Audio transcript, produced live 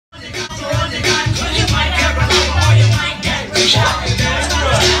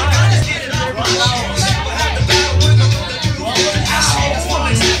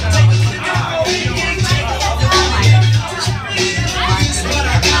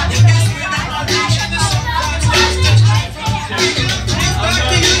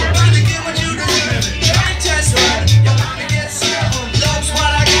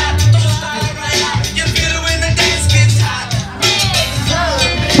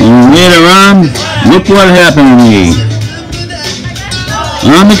And later on, look what happened to me.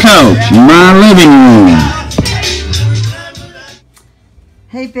 On the couch in my living room.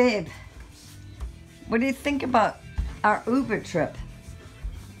 Hey babe, what do you think about our Uber trip?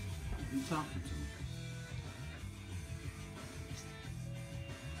 Who are you talking to?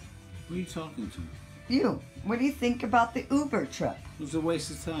 Who are you talking to? You. What do you think about the Uber trip? It was a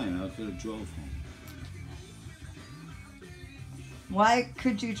waste of time. I could have drove home. Why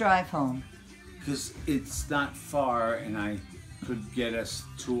could you drive home? Because it's not far and I could get us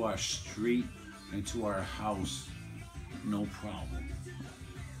to our street and to our house. No problem.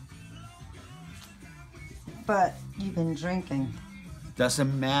 But you've been drinking.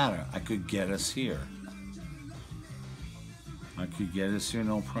 Doesn't matter. I could get us here. I could get us here,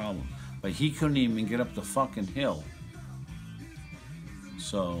 no problem. But he couldn't even get up the fucking hill.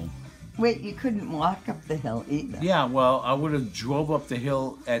 So... Wait, you couldn't walk up the hill either. Yeah, well, I would have drove up the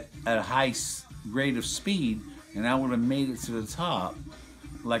hill at a high rate of speed, and I would have made it to the top,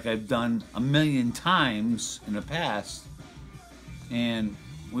 like I've done a million times in the past, and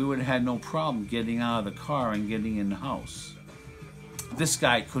we would have had no problem getting out of the car and getting in the house. This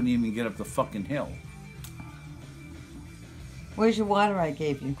guy couldn't even get up the fucking hill. Where's your water I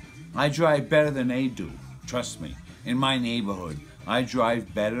gave you? I drive better than they do. Trust me. In my neighborhood, I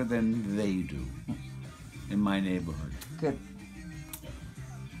drive better than they do. In my neighborhood. Good.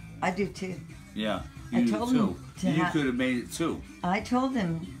 I do too. Yeah, I you told do him too. to You could have made it too. I told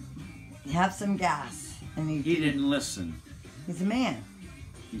him, have some gas. And He didn't listen. He's a man.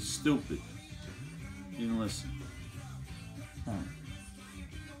 He's stupid. He didn't listen. Oh.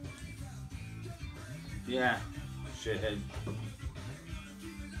 Yeah, shithead.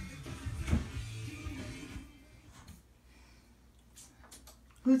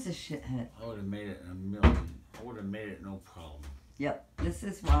 Who's a shithead? I would have made it in a million. I would have made it no problem. Yep, this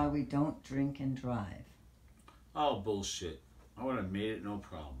is why we don't drink and drive. Oh, bullshit. I would have made it no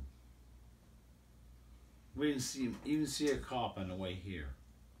problem. We didn't even see a cop on the way here.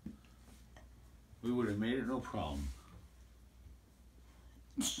 We would have made it no problem.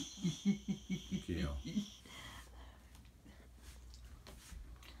 Gail.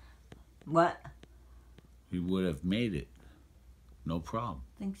 What? We would have made it no problem.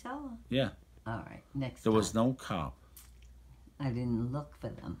 Think so? Yeah. All right, next There time. was no cop. I didn't look for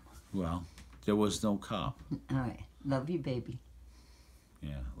them. Well, there was no cop. All right, love you, baby.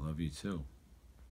 Yeah, love you too.